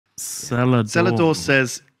Celador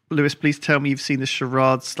says, Lewis, please tell me you've seen the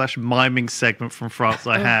charade/miming segment from France.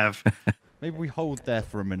 I have. Maybe we hold there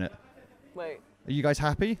for a minute. Wait. Are you guys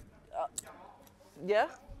happy? Yeah?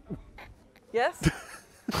 Yes?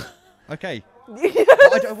 Okay.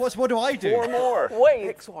 Yes. What do I do? 4 more. Wait.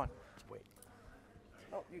 Next one. Wait.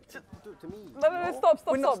 Oh, you do it to me. No, stop.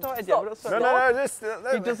 We're not started yet. We're not started.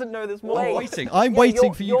 No, He doesn't know there's more. I'm waiting. I'm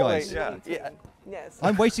waiting for you guys. Yeah. Yes.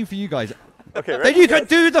 I'm waiting for you guys. Okay, Then ready? you can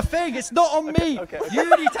do the thing. It's not on me. Okay.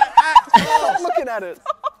 You need to act. Stop looking at it.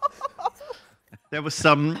 There was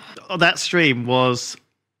some. That stream was.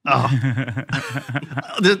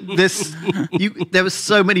 There was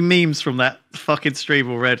so many memes from that fucking stream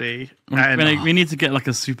already, and we need to get like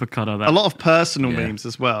a super cut of that. a lot of personal memes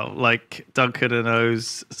as well, like Duncan and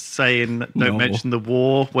O's saying "Don't mention the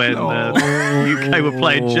war" when the UK were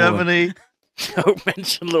playing Germany. Don't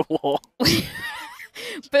mention the war.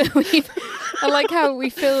 But I like how we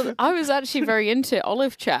feel. I was actually very into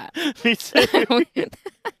Olive Chat. Me too.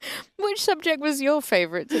 Which subject was your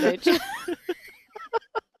favourite today, Chat?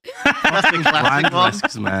 That's the classic one.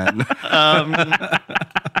 Risks, man.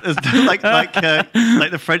 like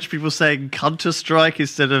the French people saying Counter Strike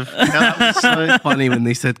instead of. That was so funny when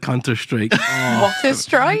they said Counter Strike. Water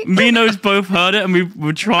Strike. Me and O's both heard it, and we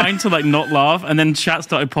were trying to like not laugh, and then chat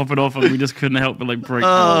started popping off, and we just couldn't help but like break.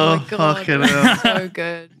 Oh my God, fucking hell! So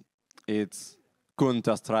good. It's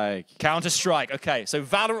Counter Strike. Counter Strike. Okay, so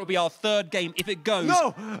Valorant will be our third game if it goes.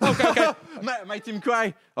 No. Okay. my team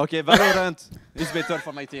cry. Okay, Valorant is better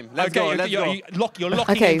for my team. Let's go. You're locking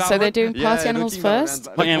Okay, in so they're Valorant. doing Party Animals first.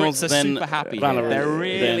 The Brits are super happy. They're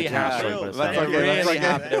really happy.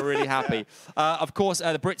 They're really happy. Of course,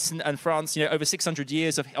 the Brits and France, over 600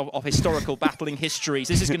 years of historical battling histories.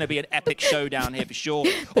 This is going to be an epic showdown here for sure.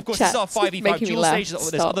 Of course, this is our 5v5 duel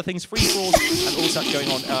stages. There's other things, free falls, and all such going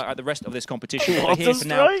on at the rest of this competition. But here for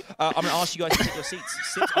now, I'm going to ask you guys to take your seats.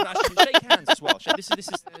 Shake hands as well. This is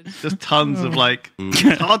There's tons of like.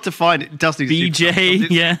 It's hard to find. It does need BJ,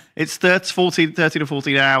 yeah. It's 13 to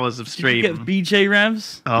 14 hours of stream. Did you get BJ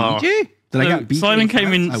Revs? Oh. BJ? Did I get BJ? Simon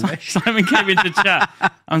came in. Simon came into chat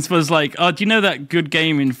and was like, "Oh, do you know that good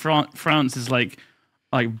game in France is like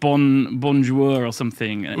bonjour or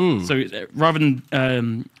something?" So rather than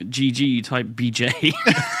GG, type BJ.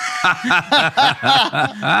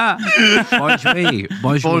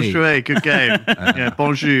 Bonjour. Good game. Yeah,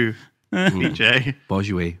 bonjour. BJ.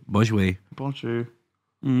 Bonjour.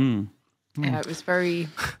 Yeah, it was very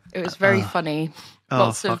funny.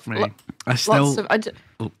 Fuck me. I still.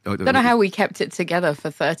 Don't know how we kept it together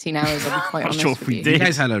for 13 hours. I'll be quite honest with you. You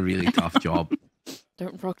guys had a really tough job.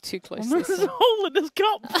 Don't rock too close. There's a hole in this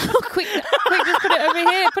cup. Oh, quick, just put it over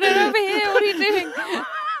here. Put it over here. What are you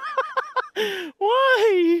doing?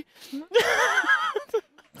 Why?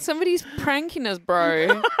 Somebody's pranking us,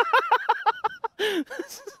 bro. How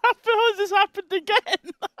has this happened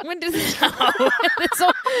again? When does this happen?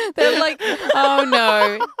 They're like, oh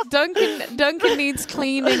no, Duncan needs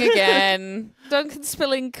cleaning again. Duncan's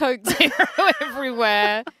spilling Coke Zero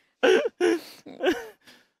everywhere.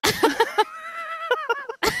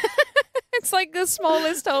 It's like the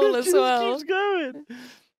smallest hole as well. It keeps going.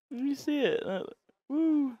 Let me see it.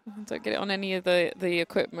 Woo. Don't get it on any of the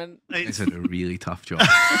equipment. It's a really tough job.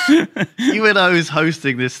 You and I was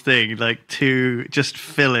hosting this thing, like just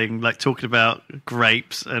filling, like talking about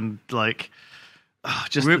grapes and like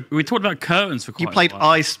just. We talked about curtains for quite. You played a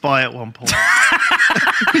while. I Spy at one point.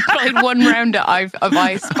 We played one round of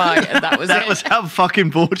I Spy, and that was That it. was how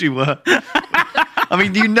fucking bored you were. I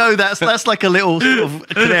mean, that's like a little sort of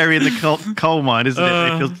canary in the coal mine, isn't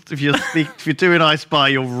it? If you're doing I Spy,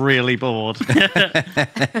 you're really bored.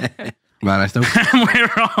 Man, I still. And we're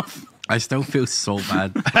off. I still feel so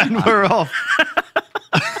bad. And we're off.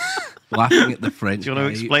 Laughing at the French. Do you want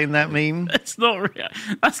to explain that meme? It's not real.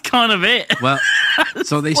 That's kind of it. Well,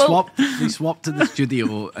 so they swapped to the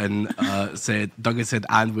studio and Duncan said,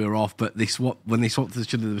 and we're off. But when they swapped to the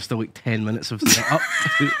studio, there was still like 10 minutes of setup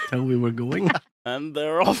till we were going. And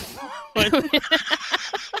they're off.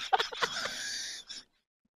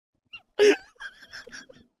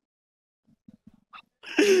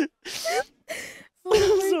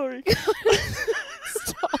 Oh, sorry.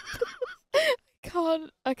 Stop.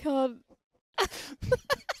 I can't.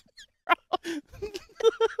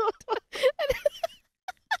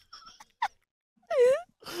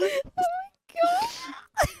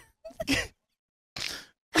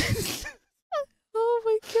 Oh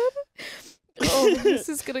my god. Oh, this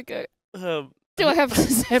is gonna go. Do I have to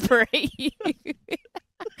separate you?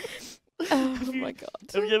 Oh my god.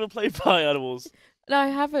 Have you ever played Pie Animals? No, I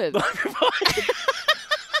haven't.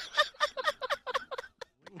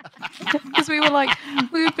 Because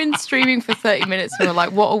we've been been streaming for 30 minutes and we're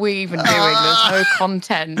like, what are we even doing? There's no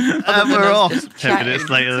content. And we're off. 10 minutes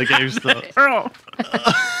later, the game starts.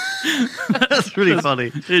 That's really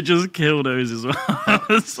funny. It just killed those as well.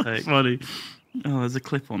 That's so funny. Oh, there's a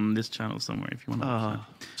clip on this channel somewhere if you want to watch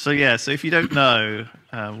that. So if you don't know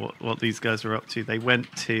what these guys were up to, they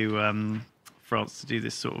went to France to do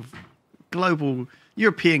this sort of global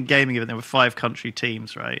European gaming event. There were 5 country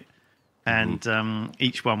teams, right? And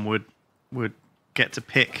each one would get to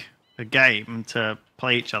pick a game to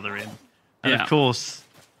play each other in. And of course,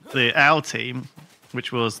 our team,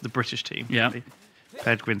 which was the British team,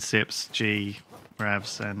 Pedguin, Sips, G,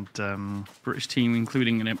 Ravs, and British team,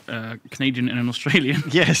 including a Canadian and an Australian.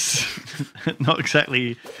 Yes, not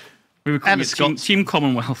exactly. We were calling it team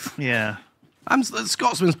Commonwealth. Yeah,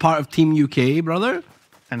 Scotsman's part of Team UK, brother.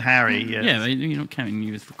 And Harry, yes. Yeah, you're not counting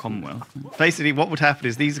you for Commonwealth. Basically, what would happen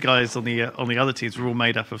is these guys on the other teams were all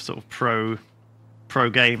made up of sort of pro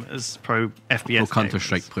gamers, pro FPS, pro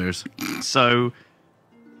Counter-Strike players. So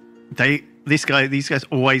these guys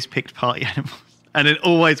always picked party animals, and it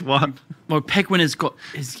always won. Well, Pedguin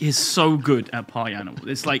is so good at party animals.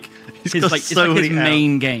 It's like his many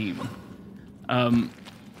main game, and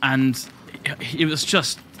it was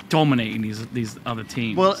just dominating these other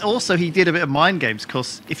teams. Well, also he did a bit of mind games,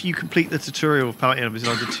 because if you complete the tutorial of party animals in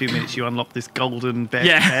under 2 minutes, you unlock this golden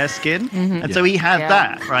bear skin, and so he had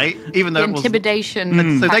that, right? Even though the intimidation.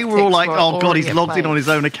 And so they were all like, "Oh God, he's logged in place. on his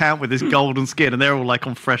own account with this golden skin," and they're all like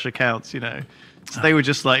on fresh accounts, you know. So they were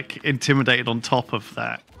just like intimidated on top of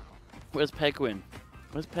that. Where's Pedguin?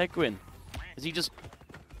 Where's Pedguin? Is he just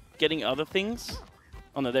getting other things?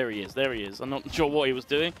 Oh no, there he is. There he is. I'm not sure what he was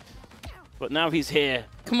doing, but now he's here.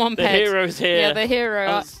 Come on, the Ped. hero's here. Yeah, the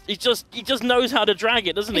hero. He just knows how to drag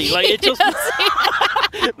it, doesn't he? Like it just.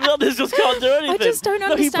 The others just can't do anything. I just don't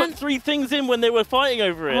No, understand. he put 3 things in when they were fighting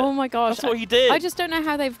over it. Oh my gosh. That's what he did. I just don't know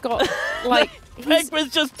how they've got, like...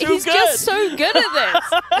 Pedguin's just too He's good. just so good at this.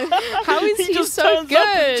 How is he just so turns good? up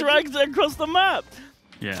and drags it across the map.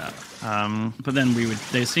 Yeah. But then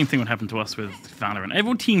the same thing would happen to us with Valorant.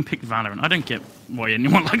 Every team picked Valorant. I don't get why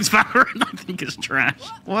anyone likes Valorant. I think it's trash.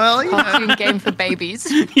 Well, Cartoon game for babies.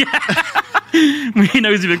 We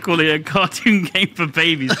knows we call it a cartoon game for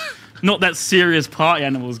babies, not that serious party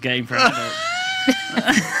animals game for adults.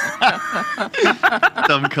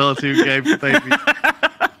 Dumb cartoon game for babies.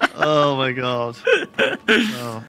 Oh my God. Oh.